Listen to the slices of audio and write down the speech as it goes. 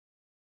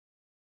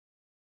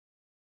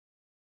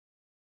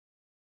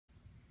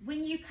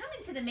When you come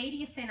into the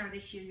Media Center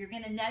this year, you're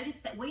going to notice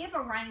that we have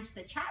arranged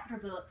the chapter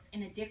books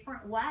in a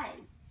different way.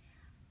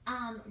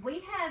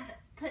 We have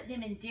put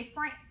them in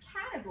different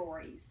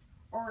categories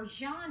or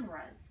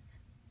genres.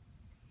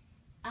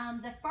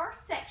 The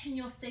first section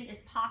you'll see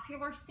is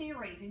popular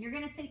series, and you're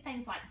going to see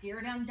things like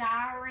Dear Dumb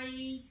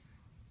Diary,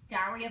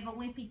 Diary of a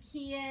Wimpy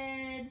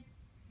Kid,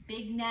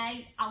 Big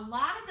Nate. A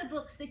lot of the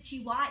books that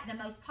you like, the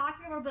most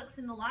popular books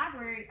in the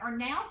library, are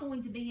now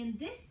going to be in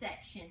this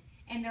section,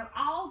 and they're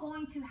all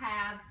going to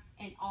have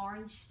an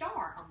orange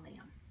star on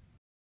them.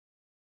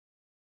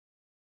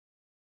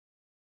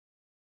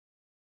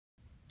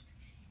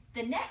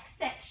 The next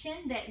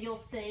section that you'll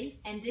see,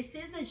 and this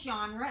is a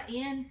genre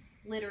in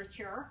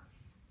literature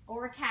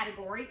or a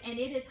category, and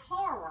it is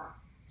horror.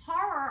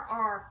 Horror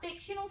are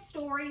fictional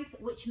stories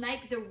which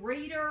make the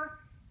reader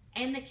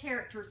and the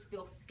characters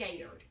feel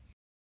scared.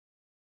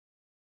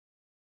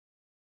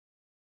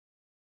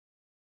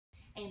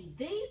 And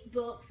these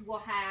books will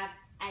have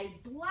a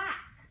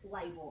black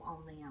label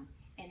on them.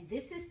 And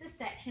this is the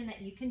section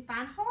that you can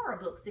find horror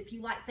books if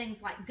you like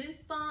things like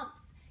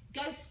Goosebumps,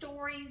 ghost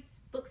stories,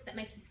 books that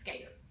make you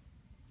scared.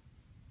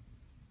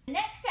 The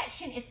next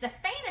section is the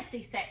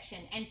fantasy section.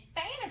 And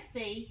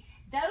fantasy,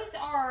 those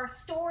are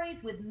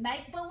stories with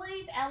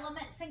make-believe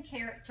elements and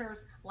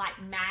characters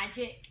like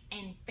magic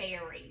and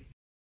fairies.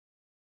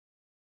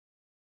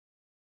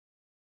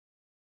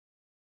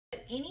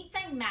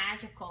 Anything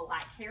magical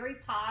like Harry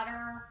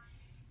Potter,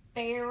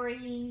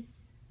 fairies,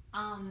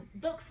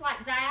 books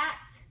like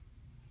that,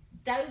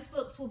 those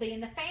books will be in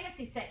the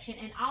fantasy section,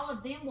 and all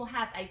of them will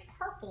have a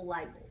purple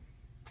label.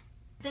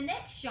 The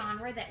next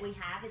genre that we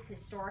have is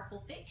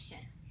historical fiction.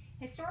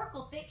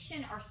 Historical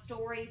fiction are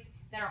stories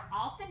that are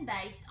often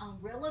based on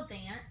real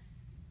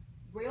events,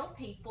 real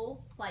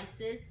people,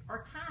 places,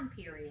 or time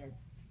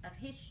periods of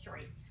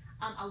history.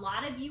 A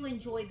lot of you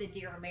enjoy the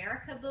Dear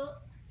America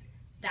books.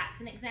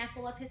 That's an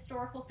example of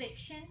historical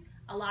fiction.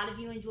 A lot of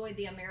you enjoy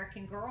the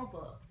American Girl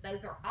books.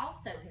 Those are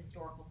also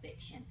historical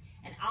fiction.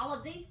 And all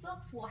of these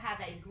books will have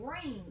a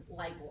green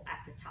label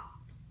at the top.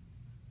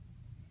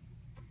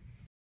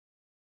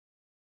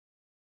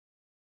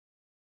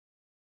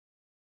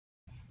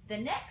 The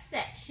next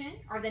section,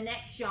 or the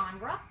next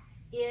genre,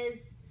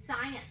 is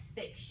science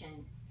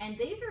fiction. And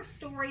these are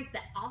stories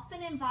that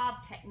often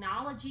involve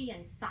technology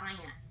and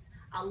science.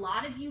 A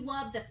lot of you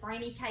love the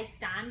Franny K.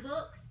 Stein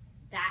books.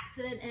 That's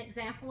an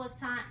example of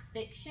science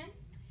fiction.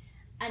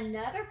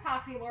 Another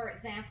popular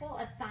example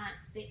of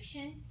science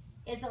fiction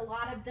is a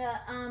lot of the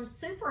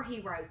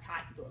superhero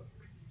type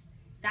books.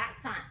 That's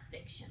science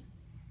fiction.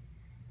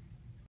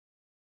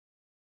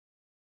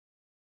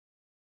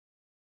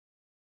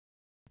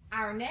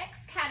 Our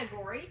next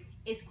category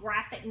is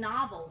graphic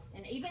novels,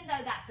 and even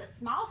though that's a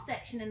small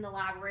section in the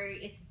library,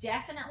 it's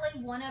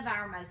definitely one of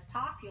our most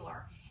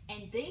popular.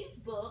 And these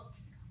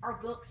books are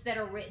books that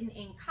are written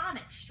in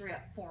comic strip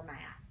format.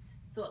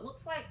 So it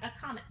looks like a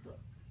comic book.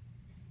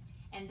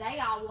 And they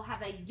all will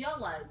have a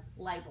yellow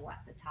label at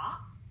the top.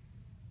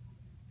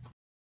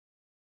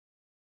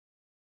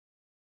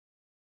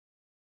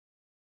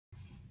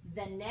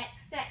 The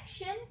next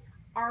section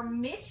are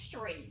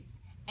mysteries.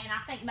 And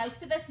I think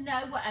most of us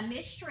know what a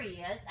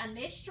mystery is. A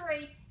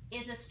mystery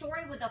is a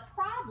story with a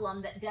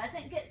problem that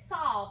doesn't get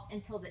solved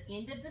until the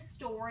end of the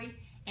story,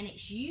 and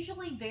it's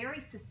usually very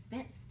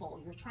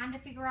suspenseful. You're trying to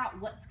figure out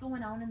what's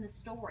going on in the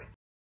story.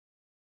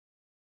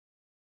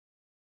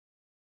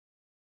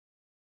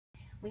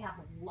 We have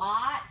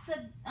lots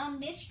of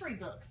mystery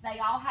books. They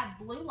all have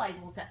blue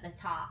labels at the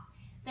top.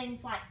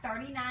 Things like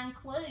 39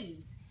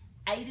 Clues,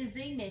 A to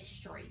Z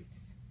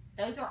Mysteries.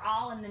 Those are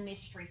all in the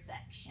mystery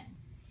section.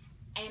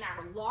 And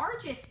our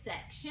largest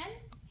section,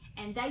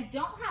 and they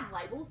don't have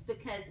labels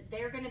because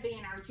they're going to be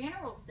in our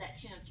general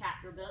section of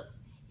chapter books,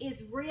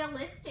 is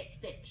realistic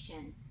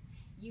fiction.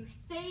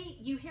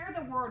 You hear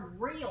the word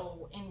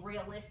real in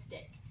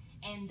realistic,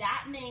 and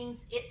that means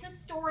it's a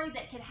story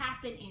that could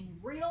happen in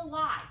real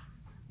life,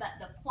 but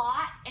the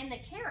plot and the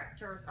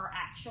characters are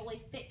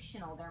actually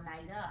fictional. They're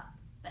made up,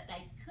 but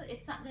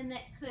it's something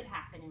that could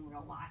happen in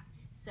real life.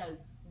 So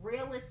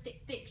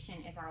realistic fiction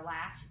is our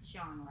last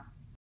genre.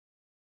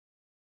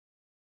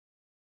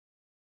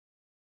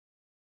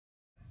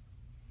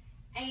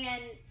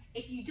 And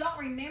if you don't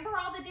remember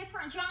all the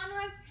different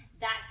genres,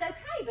 that's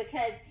okay,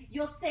 because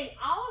you'll see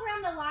all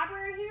around the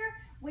library here,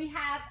 we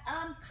have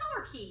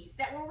color keys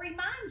that will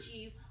remind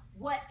you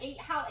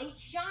how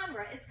each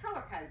genre is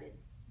color-coded.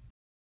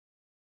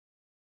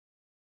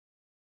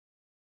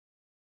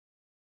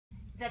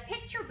 The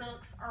picture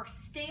books are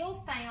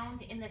still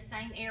found in the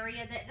same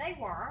area that they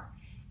were,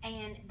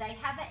 and they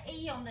have an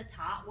E on the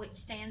top, which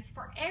stands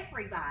for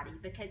everybody,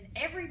 because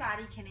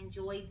everybody can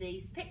enjoy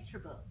these picture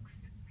books.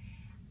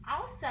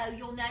 Also,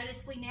 you'll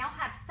notice we now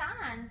have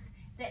signs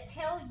that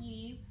tell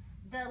you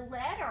the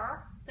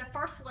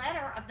first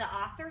letter of the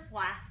author's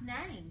last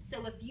name.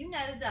 So if you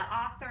know the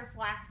author's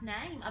last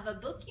name of a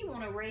book you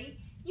want to read,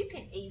 you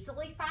can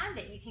easily find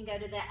it. You can go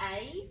to the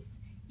A's,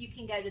 you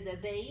can go to the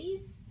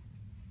B's,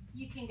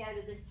 you can go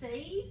to the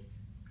C's,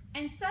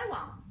 and so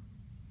on.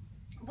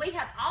 We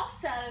have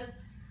also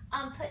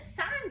put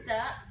signs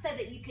up so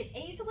that you can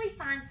easily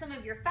find some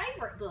of your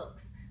favorite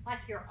books,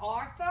 like your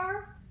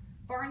Arthur,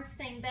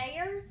 Bernstein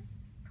Bears,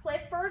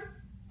 Clifford,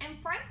 and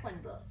Franklin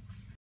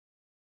books.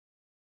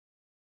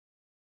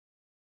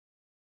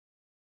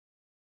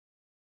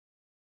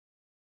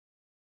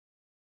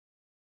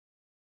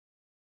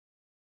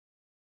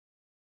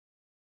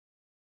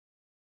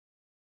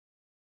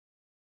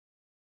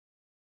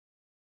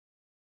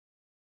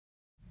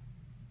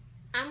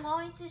 I'm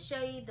going to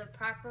show you the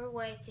proper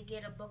way to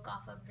get a book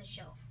off of the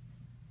shelf.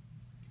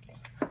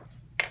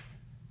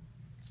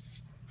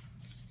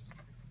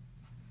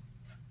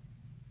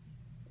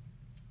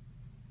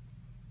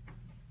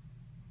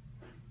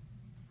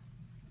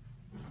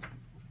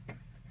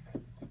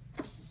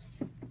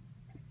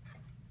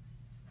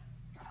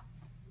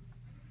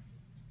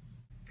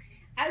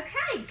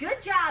 Okay,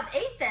 good job,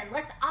 Ethan.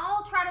 Let's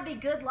all try to be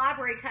good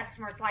library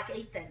customers like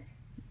Ethan.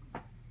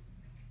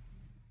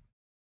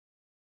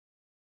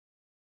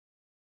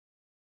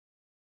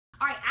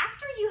 All right,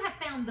 after you have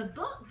found the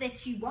book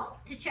that you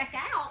want to check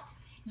out,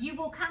 you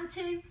will come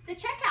to the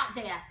checkout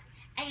desk.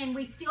 And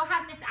we still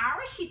have Miss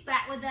Iris. She's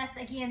back with us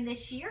again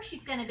this year.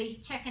 She's going to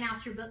be checking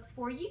out your books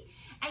for you.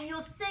 And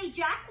you'll see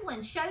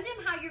Jacqueline. Show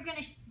them how you're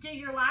going to do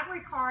your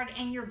library card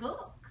and your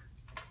book.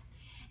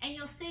 And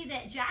you'll see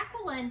that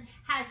Jacqueline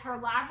has her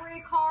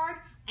library card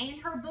and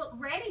her book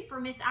ready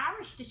for Miss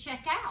Irish to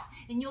check out.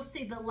 And you'll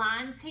see the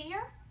lines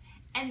here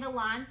and the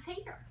lines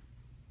here.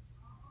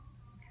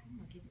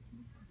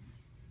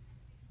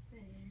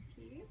 Thank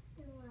you.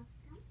 You're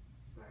welcome.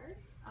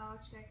 First, I'll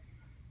check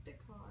the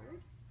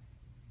card.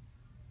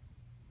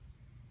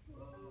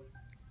 Whoa.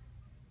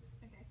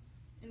 Okay.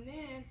 And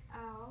then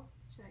I'll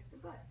check the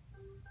butt.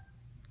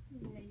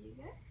 There you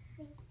go.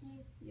 Thank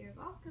you. You're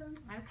welcome.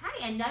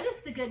 Okay, and notice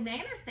the good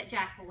manners that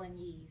Jacqueline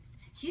used.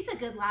 She's a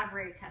good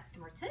library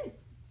customer too.